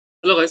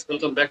Hello guys,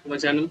 welcome back to my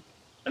channel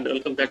and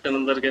welcome back to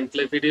another game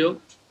play video.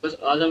 बस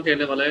आज हम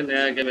खेलने वाला है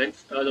नया गेम एक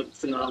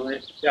जिसका नाम है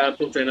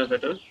एयरपोर्ट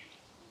रेनोवेटर।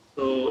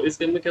 तो इस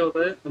गेम में क्या होता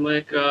है, हमें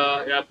एक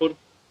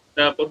एयरपोर्ट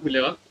एयरपोर्ट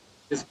मिलेगा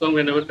जिसको हम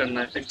रेनोवेट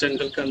करना है। एक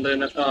जंगल के अंदर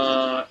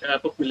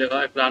एयरपोर्ट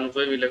मिलेगा, एक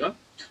रनवे मिलेगा,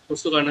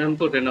 उसको करना है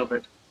हमको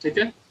रेनोवेट। ठीक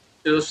है,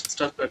 चलो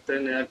स्टार्ट करते हैं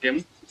नया गेम।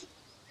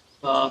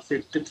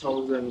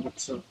 50,000।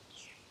 अच्छा,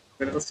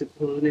 मेरे पास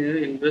 50,000 नहीं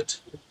है, इन्वेस्ट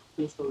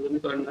 50,000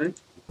 करना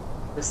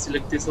है।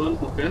 Select this one.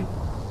 ओके,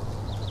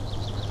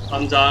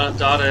 हम जा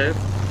जा रहे हैं।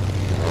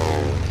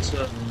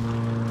 अच्छा,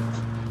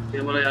 ये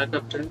हमारा यार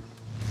कैप्टन।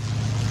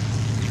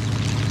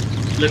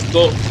 लेट्स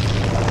गो,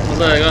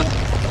 मजा आएगा।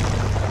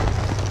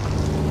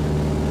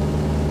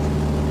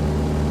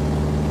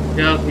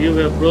 क्या व्यू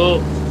है bro.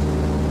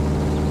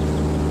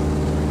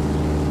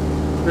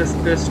 Press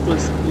to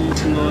speed,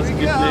 no Here we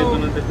speed play go.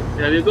 करना देखो।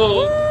 Here you go.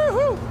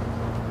 Woo-hoo!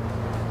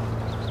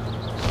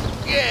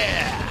 Yeah.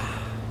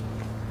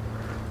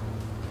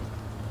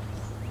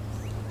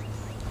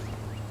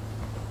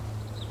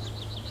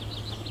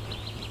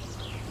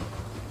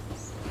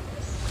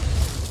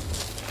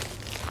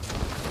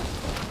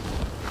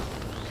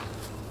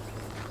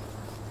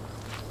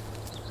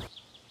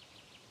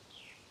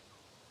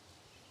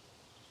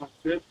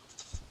 Okay,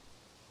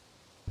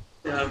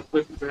 यार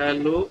क्विक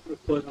वैल्यू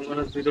बिकॉज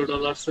हमारा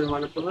 $0 से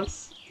हमारे पास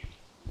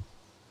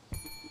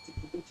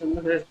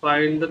चलना है।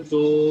 Find the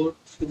door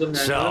to the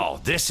hanger, So,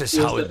 this is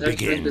use how the it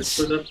x and begins.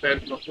 Destroy the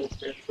padlock.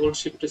 Okay, hold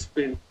shift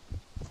spin.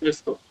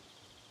 Let's go.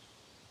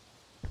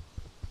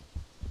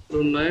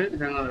 ढूंढना है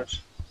hanger.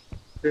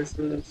 Press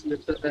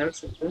select the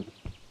x.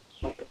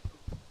 Okay,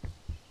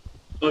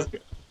 बस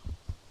गया।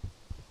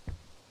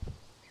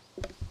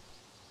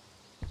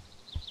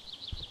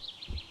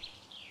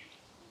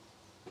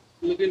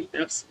 लेकिन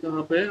x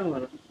कहाँ पे है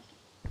हमारा?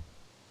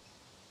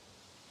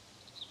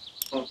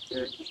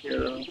 Okay,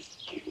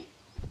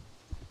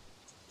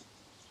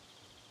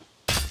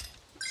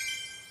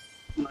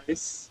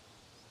 nice.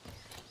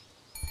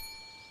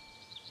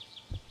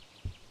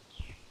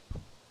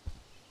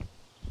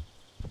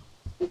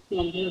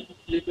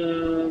 Click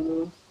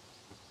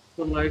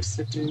for light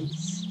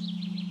settings,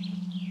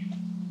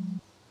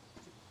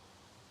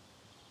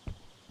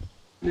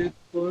 click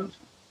for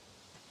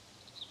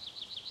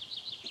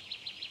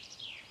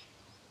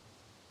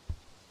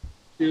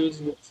fuse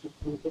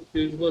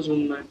was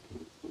online.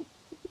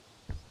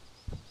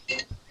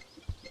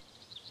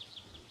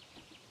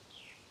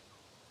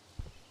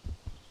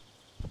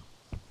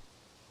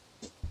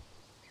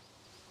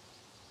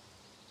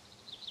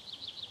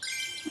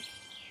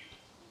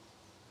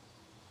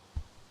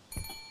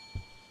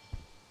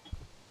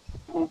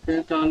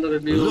 Okay, turn the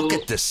Look radio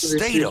at the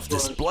state of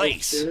this receiver.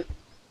 place. Okay,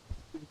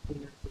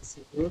 internet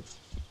receiver.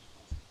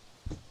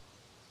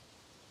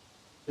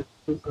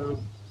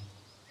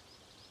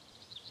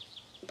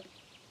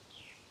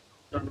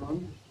 Turn on.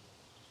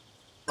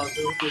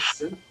 Password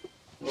listen.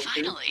 Okay,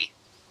 Finally!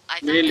 I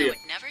thought I Melia.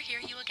 would never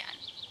hear you again.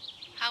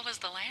 How was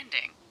the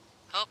landing?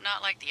 Hope not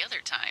like the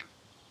other time.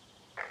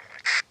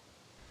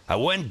 I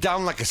went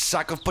down like a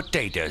sack of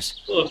potatoes.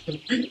 Oh,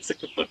 it's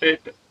like a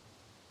potato.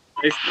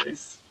 Nice,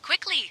 nice.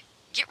 Quickly!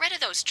 Get rid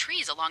of those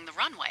trees along the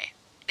runway.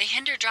 They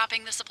hinder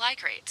dropping the supply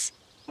crates.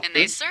 And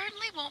they Okay.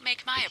 certainly won't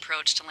make my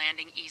approach to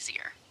landing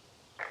easier.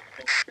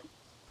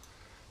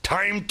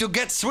 Time to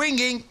get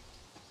swinging.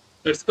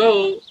 Let's go.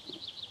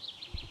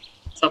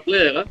 Supply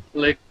आएगा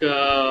like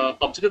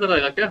PUBG की तरह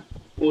आएगा क्या?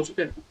 हो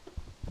चुके हैं।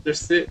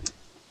 Let's say.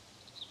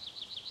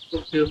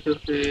 Okay okay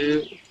okay,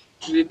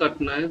 tree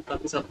काटना है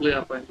ताकि सप्लाई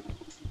आ पाए।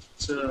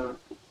 अच्छा,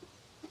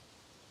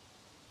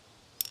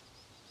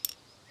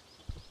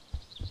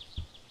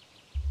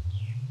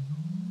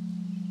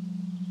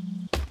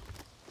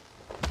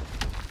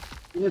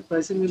 ये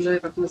पैसे मिल रहे हैं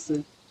काटने से।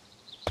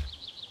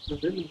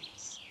 अरे,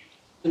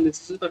 तो नीचे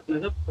से काटना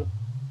है आपको।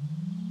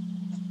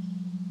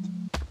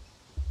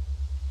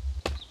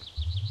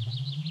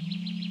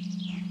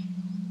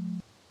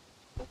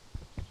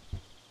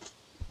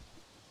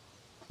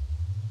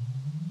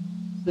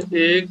 तो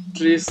एक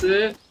ट्री से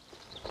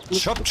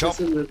Chop chop.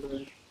 पैसे मिल रहे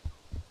हैं।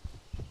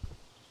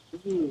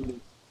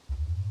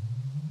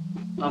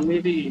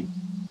 अमीरी।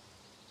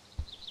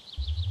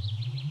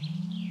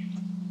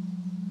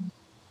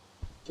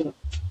 चलो,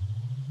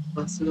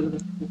 पास से लगा।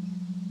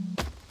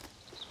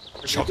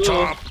 Chop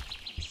chop.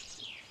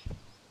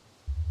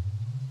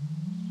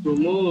 Two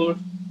more.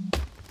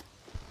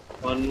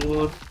 One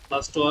more.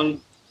 Last one.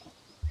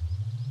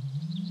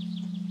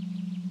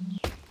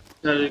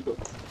 There you go.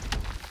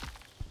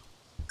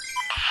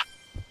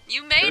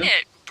 You made Okay.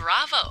 it!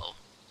 Bravo!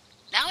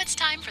 Now it's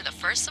time for the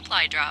first supply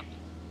drop.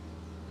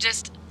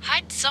 Just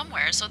hide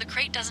somewhere so the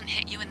crate doesn't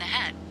hit you in the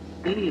head.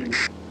 Okay.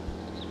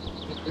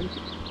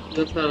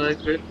 That's all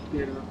right, great.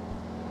 Yeah.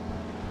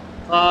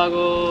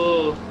 Pago.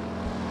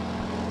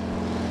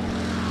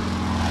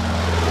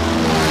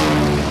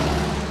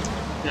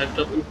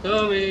 Laptop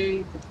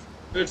incoming.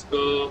 Let's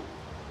go.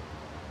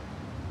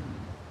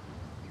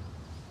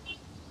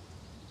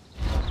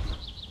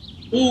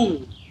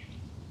 Ooh.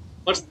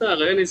 What's that?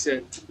 Let me see.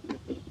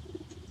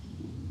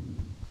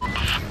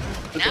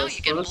 Now That's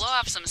you can blow fast.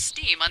 off some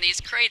steam on these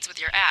crates with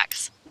your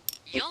axe.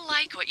 You'll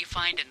like what you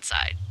find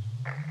inside.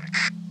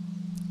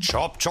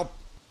 Chop, chop.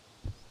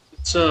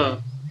 अच्छा,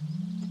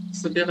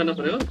 इससे क्या करना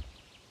पड़ेगा?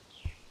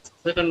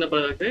 क्या करना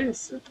पड़ेगा क्या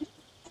इससे?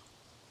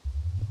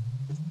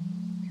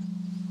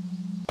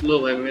 लो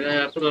भाई, मेरा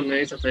यहाँ पर मैं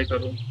ही सफाई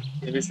करूँ,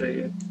 ये भी सही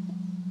है।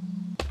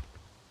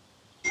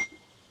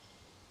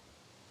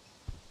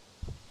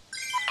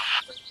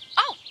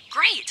 Oh,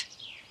 great!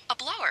 A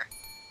blower.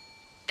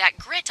 That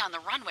grit on the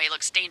runway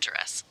looks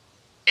dangerous.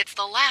 It's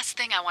the last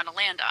thing I want to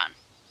land on.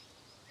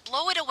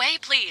 Blow it away,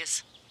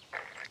 please.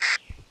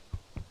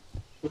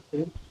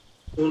 Okay.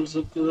 Tools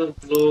up to the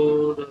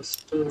blow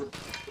duster.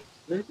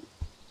 Okay.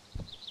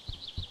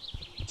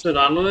 So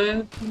runway,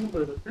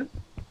 okay.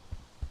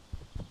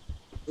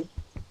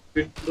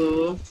 Hit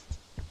the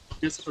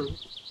yes,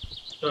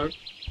 start.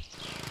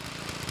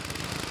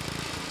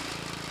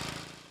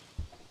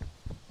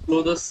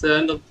 Blow the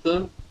sand of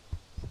the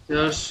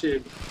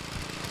airship.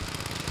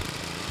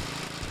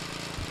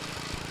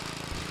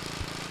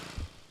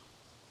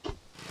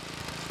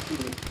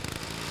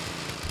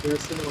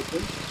 Yes,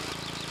 okay.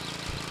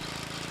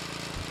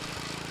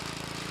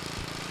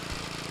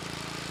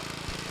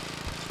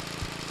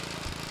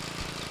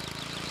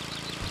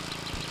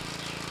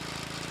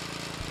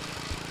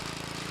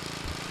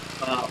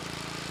 हाँ,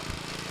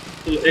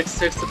 तो एक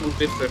set से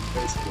complete करते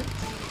हैं इसको।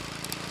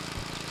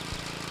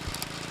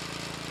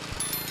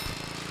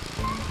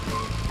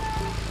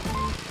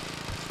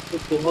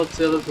 तो बहुत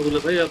ज़्यादा धूल है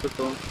भाई, आप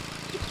बताओ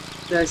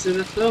कैसे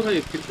रहते हो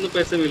भाई? कितने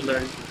पैसे मिल रहे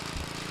हैं?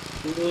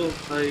 तो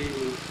भाई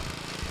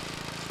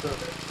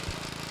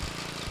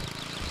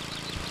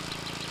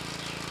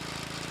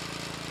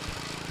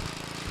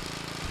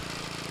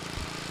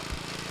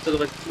चलो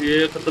भाई,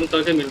 ये खत्म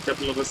करके मिलते हैं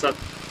आप लोगों के साथ।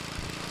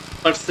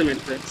 फर्स्ट से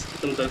मिलते हैं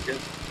खत्म करके।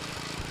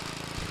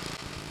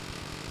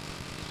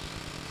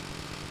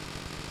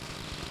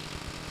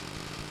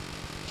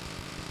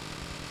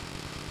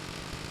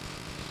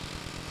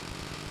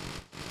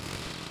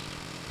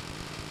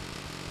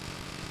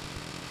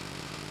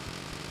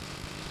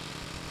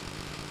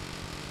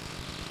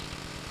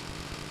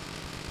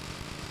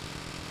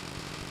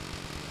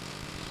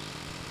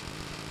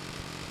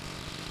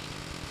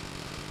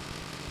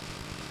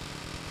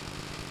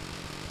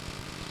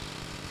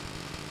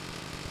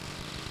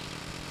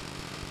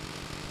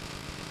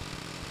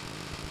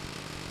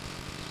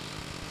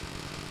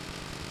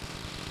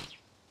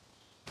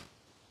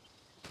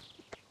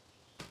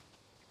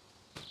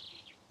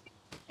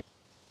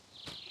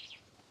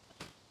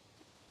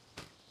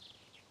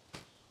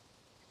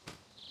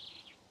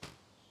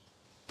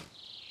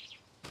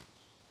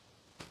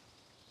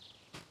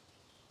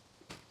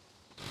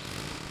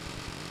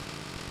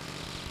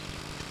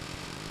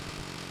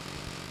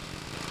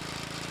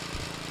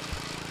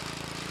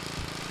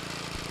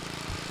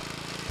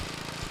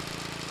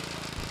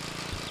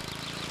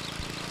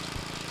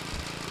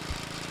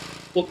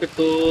 ओके,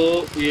 तो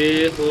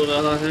ये हो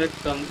रहा है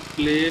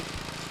कंप्लीट।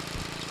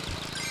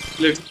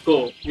 लेट्स गो,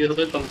 ये हो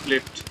गया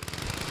कंप्लीट।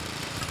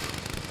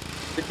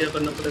 क्या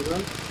करना पड़ेगा?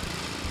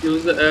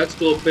 Use the x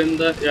to open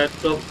the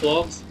aircraft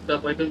box,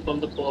 the item from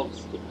the box.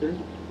 Okay,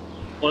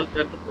 और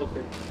एयरक्राफ्ट,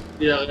 ओके,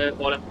 ये आ गया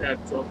और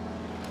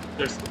aircraft.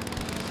 Let's go,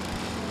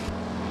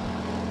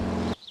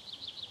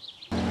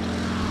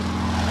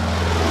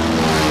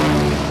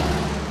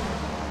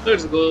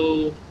 let's go.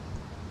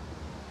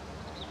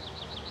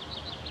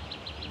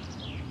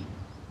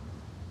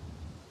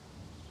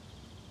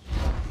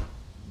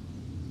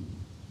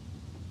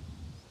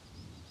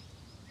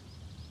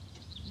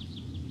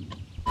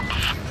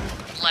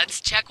 Let's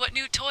check what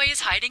new toy is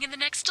hiding in the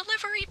next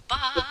delivery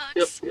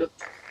box. Yup,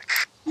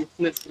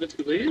 इतने split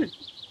की भाई,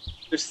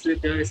 इससे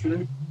क्या है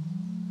इसमें?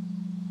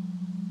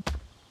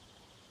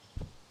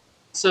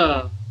 अच्छा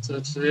अच्छा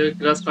अच्छा, ये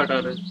ग्रास काटा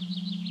रहे हैं।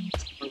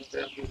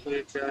 हमको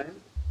ये क्या है?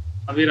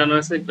 अभी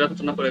रनवे से ग्रास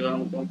उठना पड़ेगा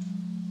हमको।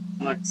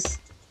 Nice.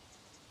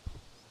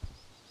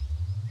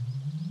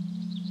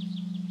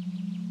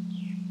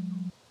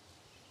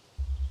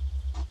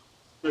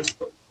 Let's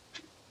go.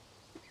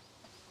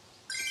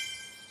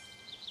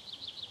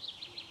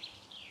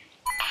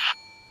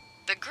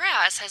 The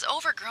grass has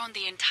overgrown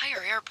the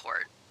entire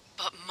airport,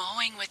 but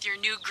mowing with your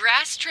new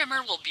grass trimmer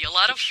will be a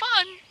lot of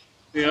fun.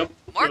 Yep.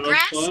 More a lot of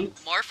grass, fun.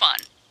 more fun.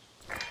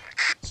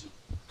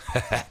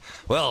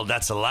 Well,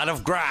 that's a lot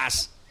of grass.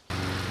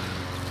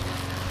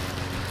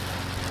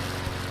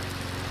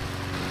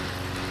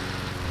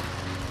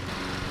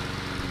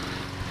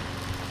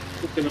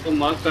 Okay, मेरे को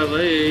mark कर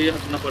रहा है, ये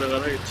हटना पड़ेगा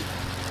right.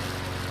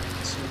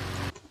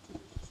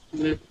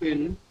 लेकिन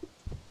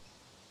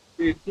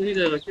ये इतना ही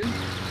जाएगा क्या?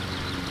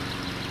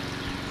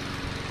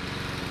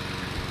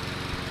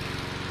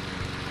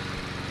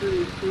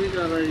 इतना ही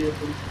जा रहा है ये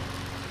तो।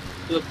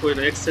 मतलब कोई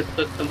ना, एक सेट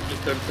तक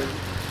कंप्लीट करते हैं,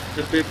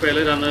 या फिर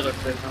पहले रनर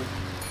रखते हैं। हाँ,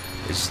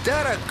 Is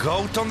that a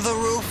goat on the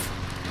roof?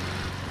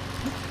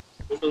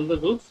 Put on the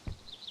roof?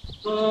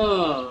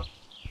 हाँ,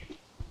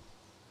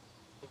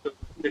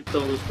 देखता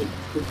हूँ उसको।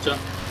 रुक जा।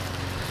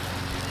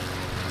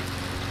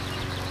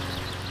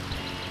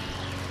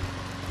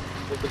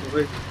 ओके तो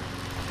भाई,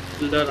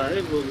 बिल्डर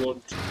आए वो बोल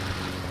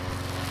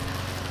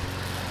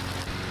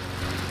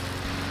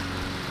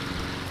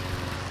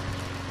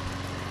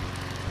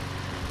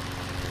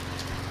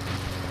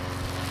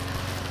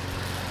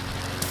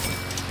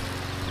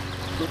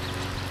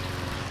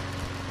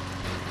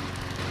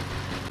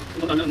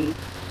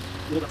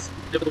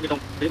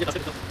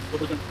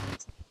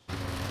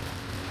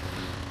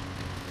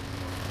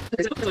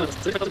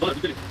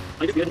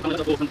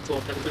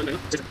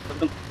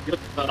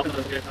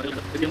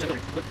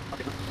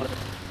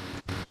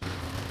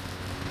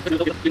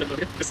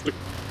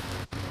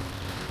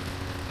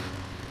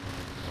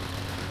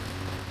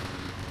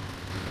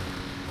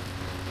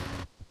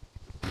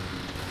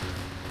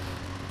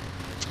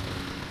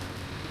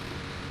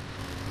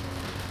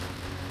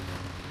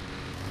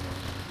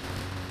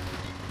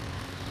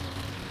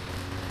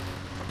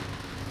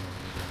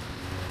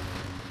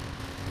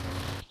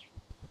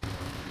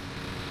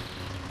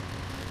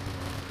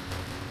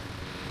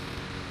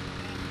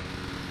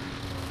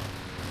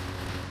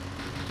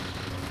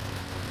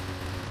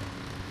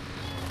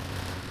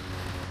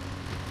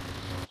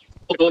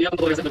तो या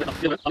तो ऐसे करना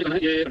ये करना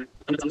ये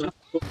करना समझना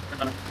तो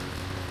करना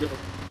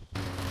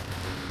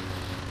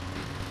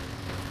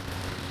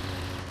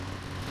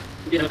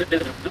ये है पे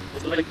ना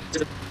उसको लाइक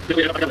जैसे फिर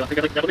ये क्या करना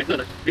क्या क्या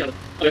करना है यार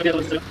अगर ये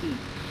तो सब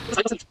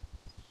सब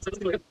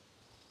सब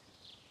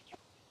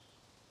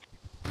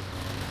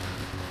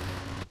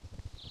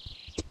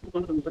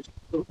कौन सा बच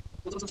तो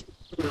वो सब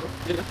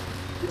ये ना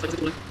ये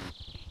सब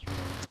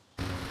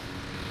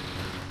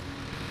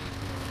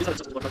ये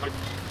सब बात करें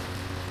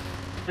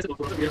ऐसे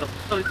तो ये सब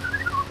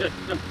no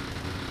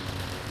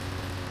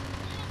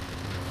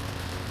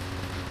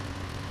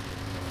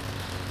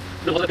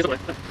बहुत अच्छा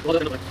बहुत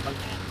अच्छा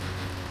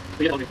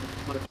तो ये हो गया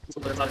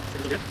इसको बता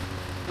सकते हैं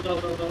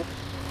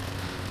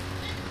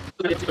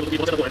तो ये चीज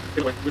बहुत अच्छा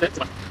है मुझे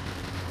अच्छा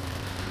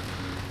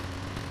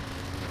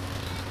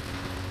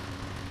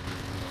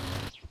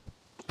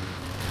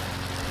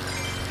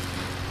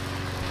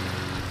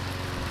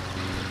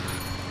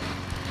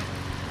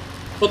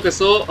ओके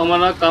सो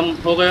हमारा काम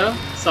हो गया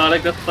सारे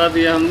कत्ता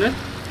दिया हमने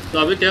तो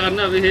अभी क्या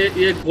करना है अभी है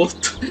ये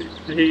गोश्त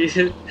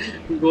ये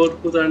गोश्त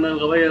को उतारना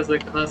होगा भाई ऐसे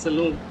कहाँ से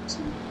लूँ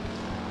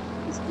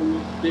इसको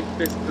मैं पिक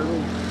पेस्ट करूँ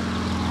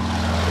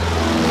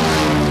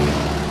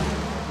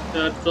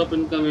drop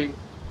incoming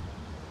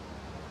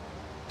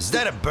Is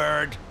that a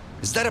bird?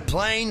 Is that a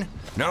plane?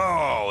 No,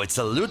 it's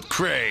a loot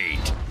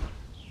crate.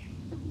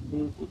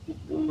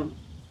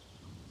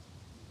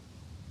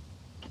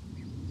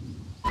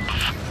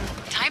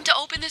 Time to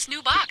open this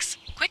new box.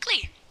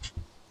 Quickly.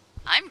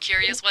 I'm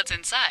curious what's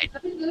inside.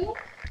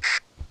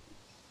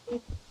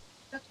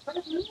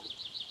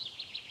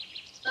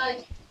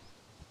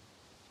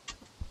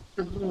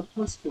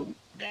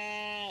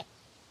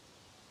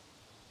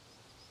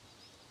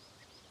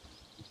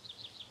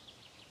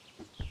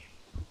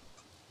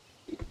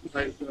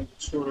 भाई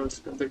छोड़ो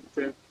इसको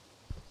देखते हैं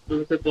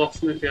तो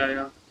बॉक्स में क्या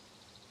आया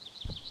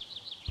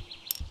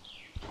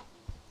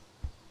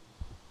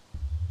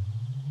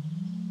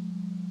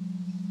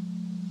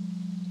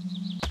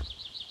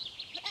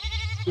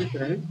ठीक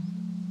है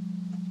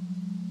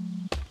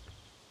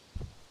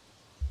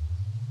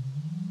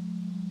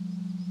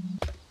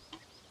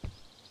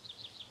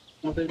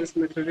what is this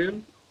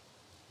material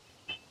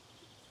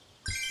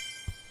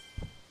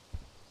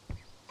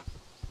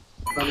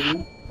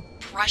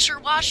Pressure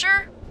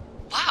washer?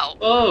 Wow.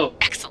 oh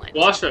Excellent.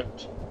 wash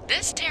it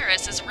This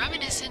terrace is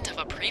reminiscent of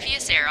a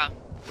previous era.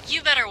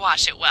 You better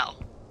wash it well.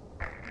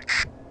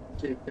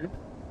 ठीक है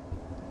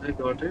I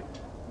got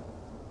it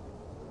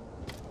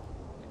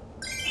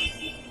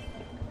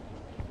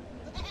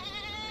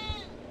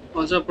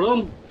अच्छा bro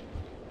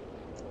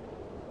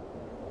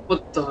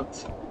what the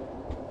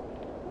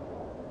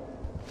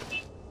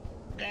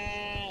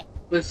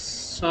बस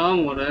शाम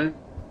हो रहा है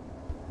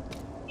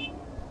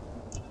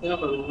क्या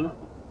करूँगा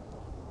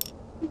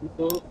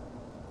तो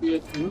ये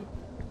था ना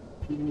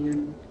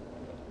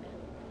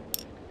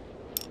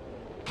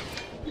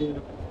ये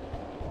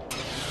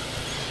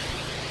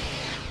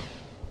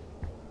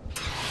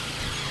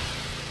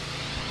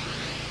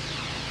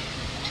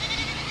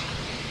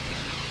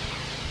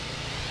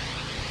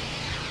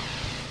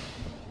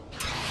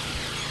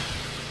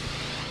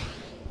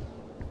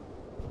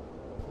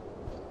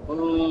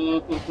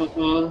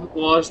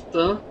wash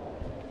the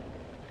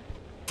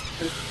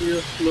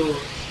exterior floor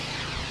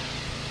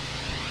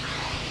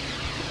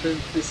then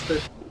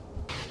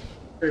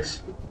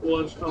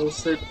wash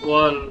outside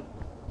wall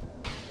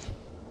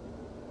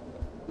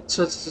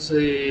अच्छा अच्छा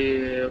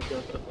ये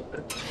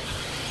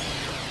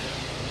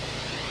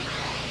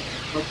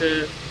okay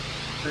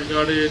I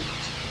got it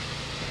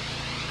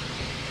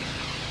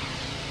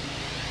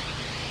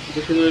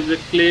this will be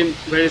clean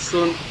very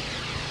soon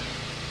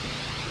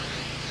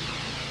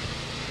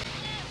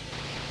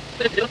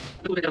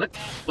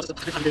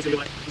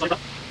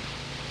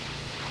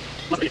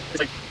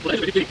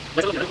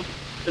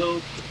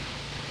Hello.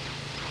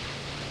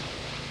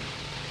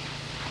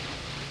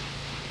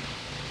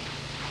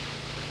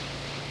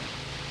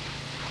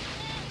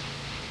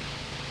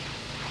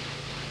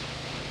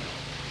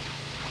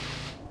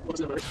 बहुत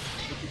से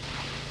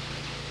भाई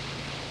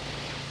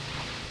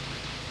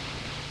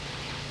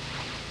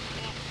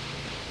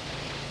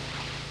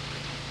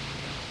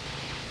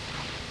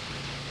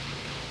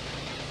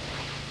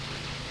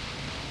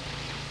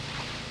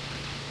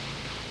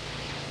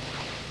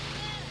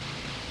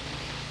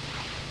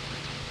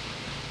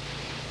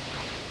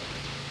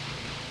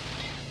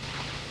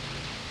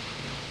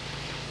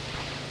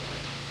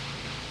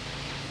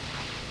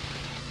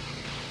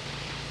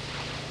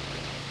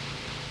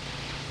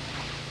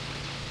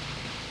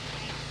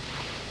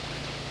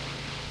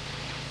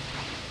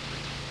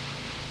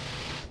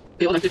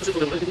ये वाला किसी को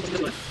बोलना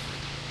है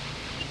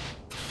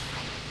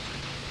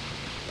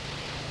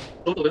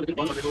तो लेकिन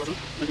कौन लगेगा ना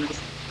मैं बस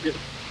ये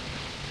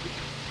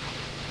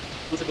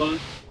कौन से कौन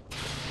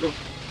लो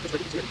बस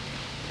लगी चीज़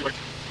राइट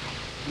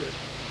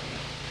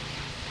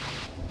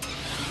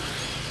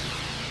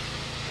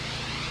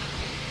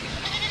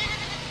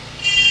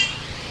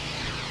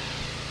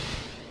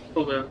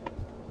हो गया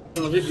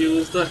तो अभी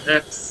यूज द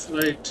एक्स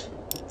राइट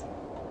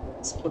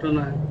इसको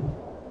करना है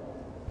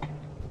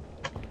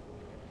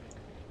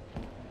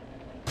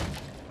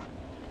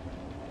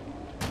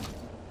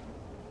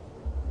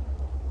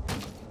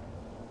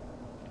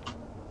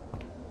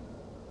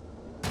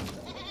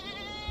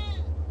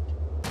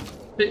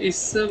फिर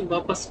इससे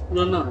वापस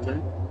पूरा ना आ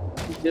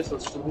जाए ये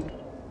सोचता हूँ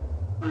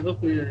आई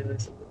होप नहीं आएगा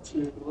ऐसा कुछ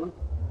नहीं हुआ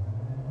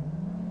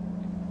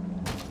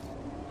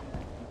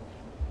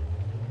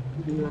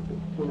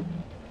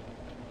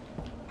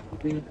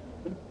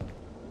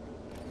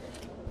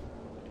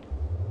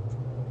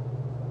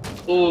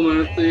ओ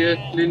मैंने तो ये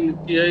क्लीन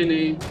किया ही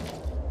नहीं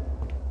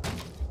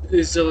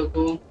इस जगह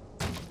को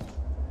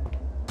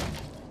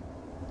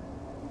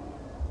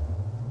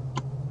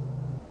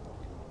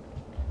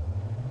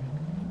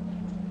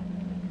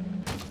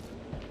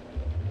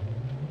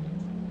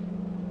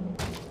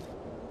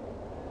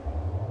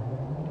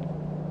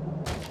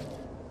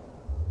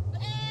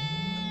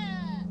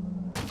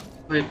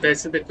भाई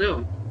पैसे देख रहे हो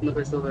कितना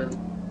पैसा हो गया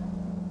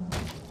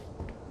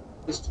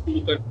just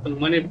look at the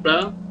money bro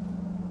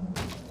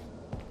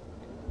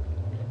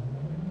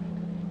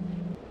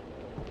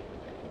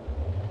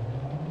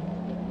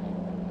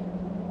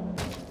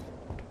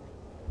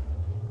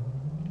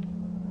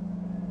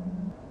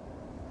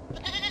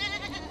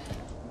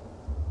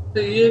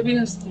तो ये भी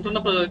उठाना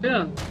पड़ेगा क्या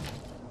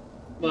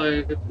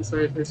भाई कितनी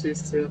सारी पैसे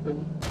इससे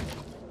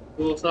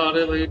वो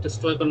सारे भाई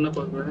डिस्ट्रॉय करना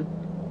पड़ रहा है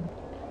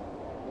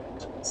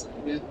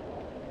सही है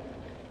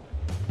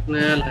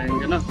नया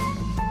लाएंगे ना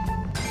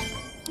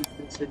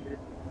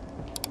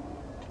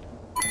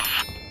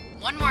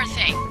One more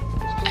thing.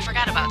 I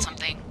forgot about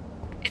something.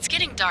 It's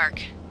getting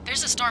dark.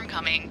 There's a storm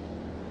coming.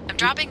 I'm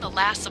dropping the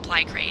last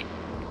supply crate.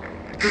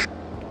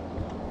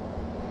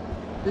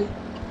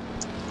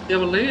 क्या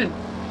बोल रही है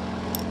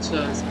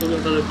अच्छा इसको भी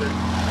हटा देते हैं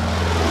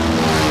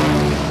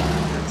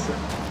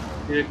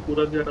ये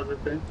पूरा भी हटा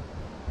देते हैं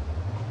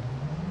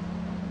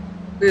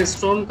ये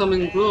स्टॉर्म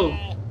कमिंग ब्रो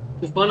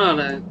तूफान आ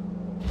रहा है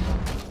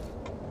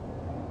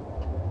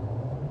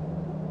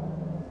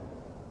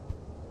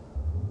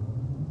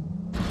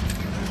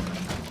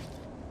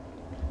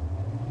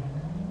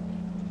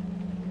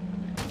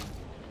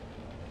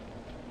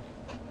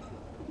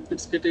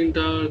It's getting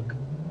dark.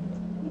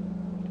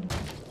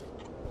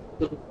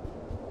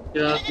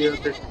 क्या किया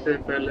देखते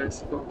हैं पहले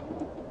इसको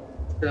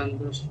इसके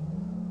अंदर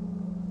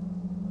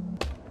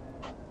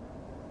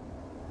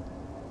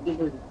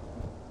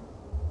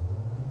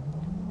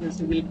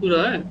ऐसे बिल्कुल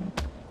रहा है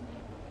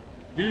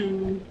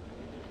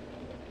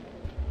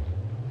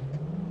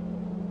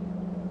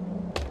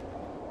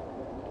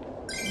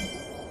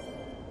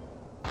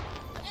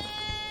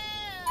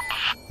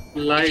If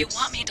you Lights.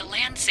 want me to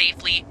land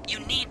safely, you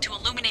need to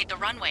illuminate the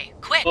runway.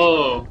 Quick!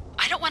 Oh.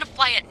 I don't want to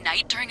fly at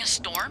night during a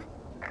storm.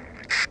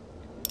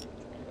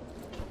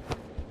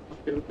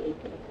 Okay.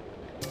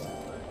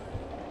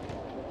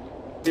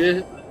 ये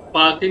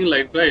पार्किंग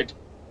लाइट राइट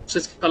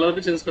इसका कलर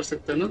भी change कर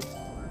सकते हैं ना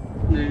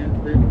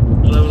नहीं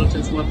colour वाला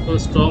change मत करो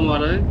स्टॉर्म आ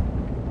रहा है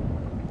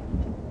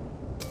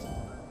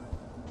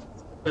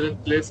पहले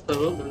प्लेस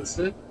करो ढंग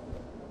से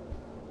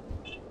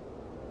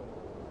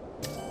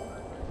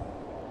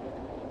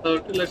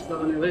 30 लाइट्स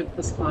लगाने भाई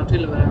बस 8 ही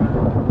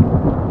लगाया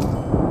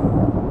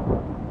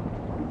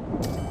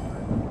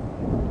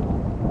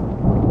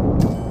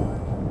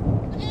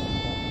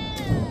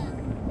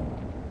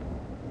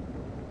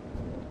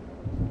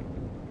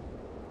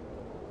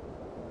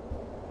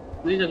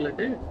मैंने नहीं चल रहा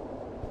क्या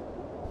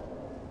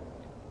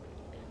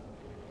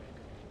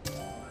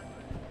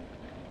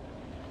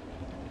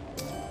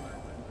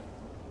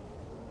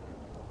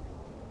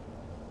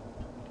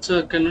अच्छा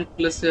कैनॉट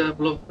प्लेस या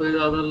ब्लॉक पे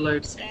ज्यादा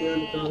लाइट्स क्या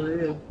निकाल रही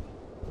है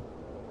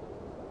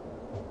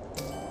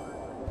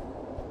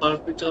और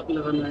पे चाप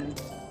लगाना है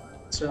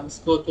अच्छा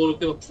इसको तोड़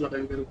के वापस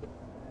लगाएंगे रुको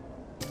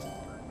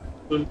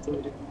तोड़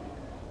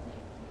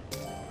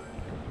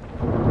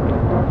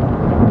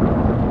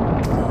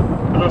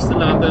से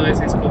लगाते हैं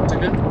वैसे इसको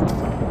ठीक है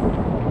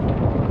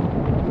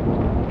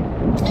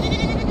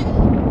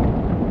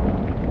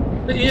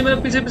तो ये मेरे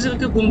पीछे पीछे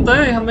करके घूमता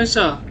है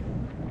हमेशा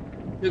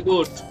ये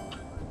गोट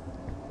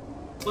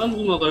कौन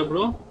घुमा कर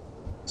ब्रो,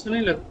 अच्छा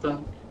नहीं लगता।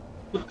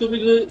 खुद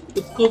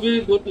को भी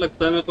गुड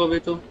लगता है मेरे को अभी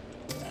तो।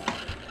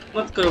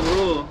 मत कर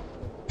bro.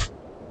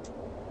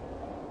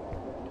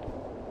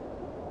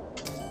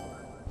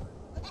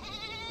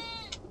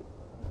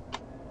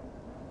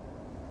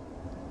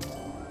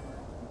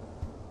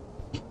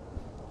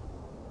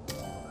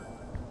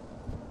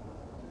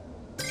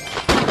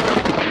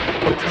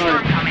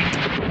 Storm coming.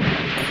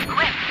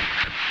 Quick!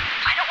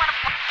 I don't want to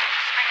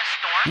spring a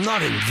storm.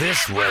 Not in this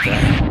weather.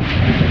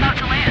 About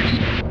to land.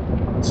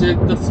 Check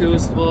the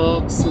fuse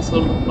box to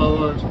solve the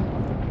power.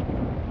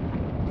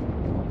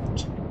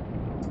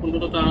 उनको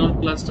तो टाना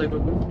क्लास टाइप का।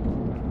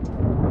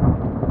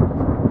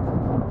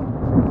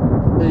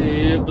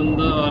 ये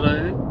बंदा आ रहा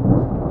है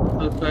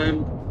और टाइम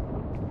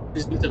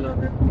बिजली चला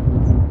गया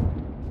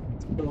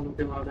तो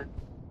उनके मारे।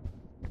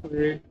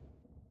 अरे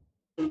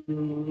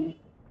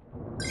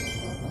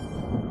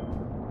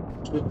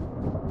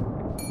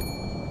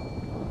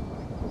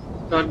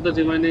cut the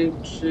remaining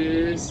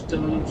trees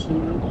down to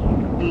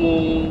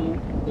more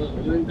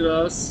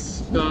grass,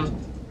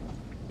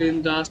 clean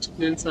dust,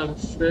 clean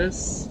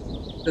surface,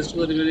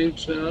 restore the remaining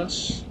trash,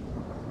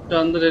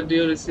 turn the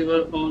radio receiver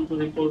on to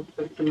report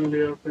factory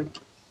area पे।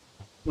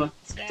 बस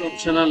तो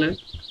ऑप्शनल है,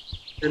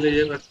 पहले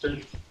ये करते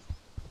हैं,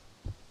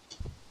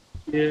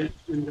 ये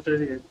इन्वर्टर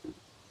ही है।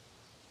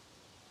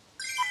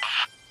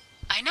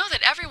 I know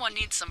that everyone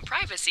needs some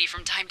privacy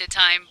from time to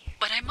time,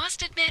 but I must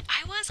admit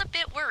I was a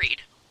bit worried.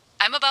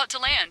 I'm about to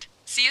land.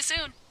 See you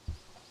soon.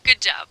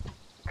 Good job.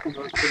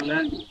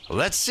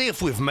 Let's see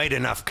if we've made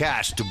enough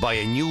cash to buy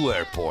a new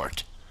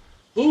airport.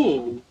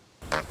 Ooh,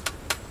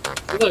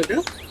 look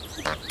at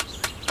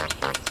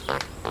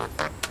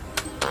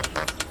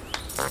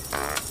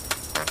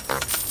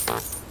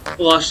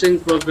washing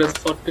progress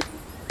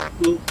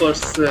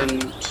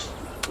 42%.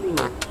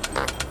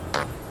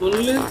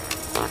 Only.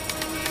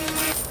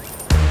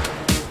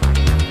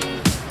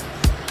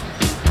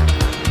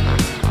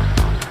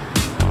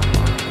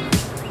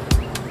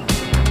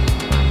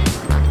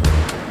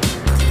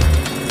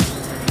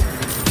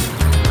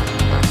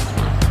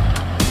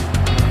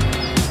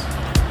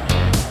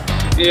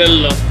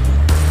 Yellow.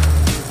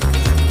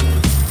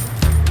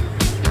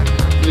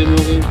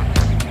 Removing.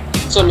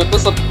 अच्छा मेरे को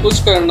सब कुछ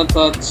करना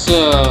था। अच्छा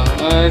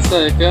ऐसा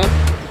है क्या?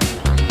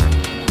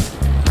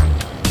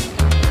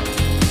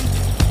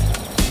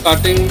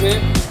 स्टार्टिंग में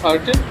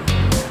 30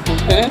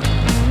 ओके।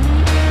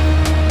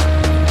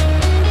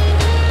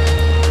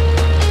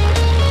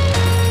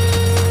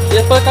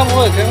 ये पर काम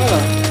हुआ क्या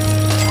मेरा?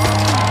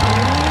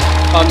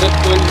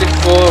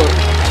 124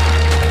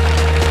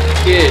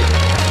 के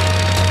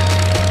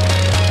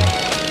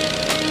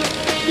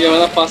ये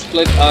वाला फास्ट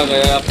फ्लाइट आ गया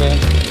यहाँ पे।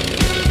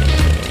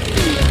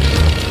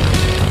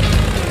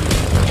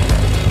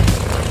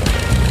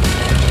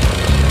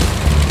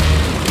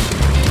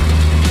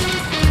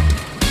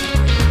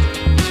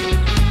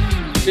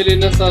 Fill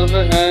in a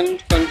server and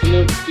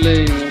continue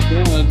playing.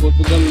 Okay, I'll go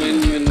to the main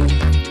menu.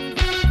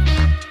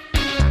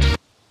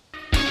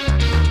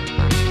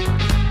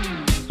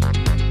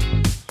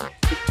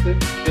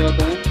 क्या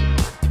होता है?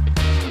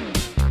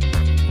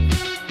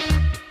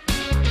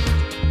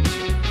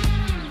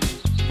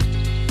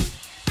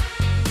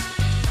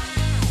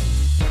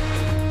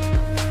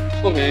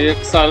 ओके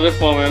एक सर्वे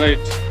फॉर्म है राइट,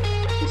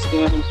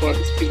 इसको हम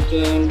पार्टिसिपेट।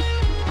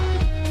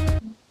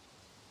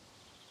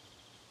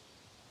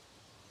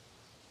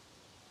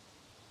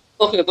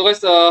 ओके तो गाइस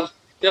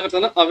क्या करते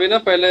हैं ना अभी ना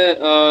पहले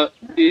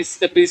इस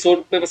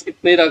एपिसोड पे बस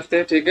इतना ही रखते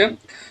हैं, ठीक है।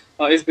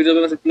 इस वीडियो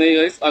में बस इतना ही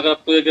गाइस। अगर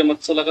आपको ये गेम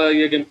अच्छा लगा,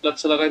 ये गेम प्ले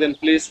अच्छा लगा, then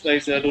please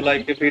guys do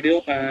like the video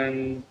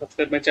and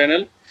subscribe my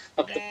channel.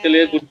 तब तक के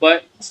लिए good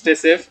bye, stay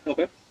safe,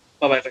 okay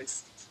bye bye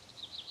guys.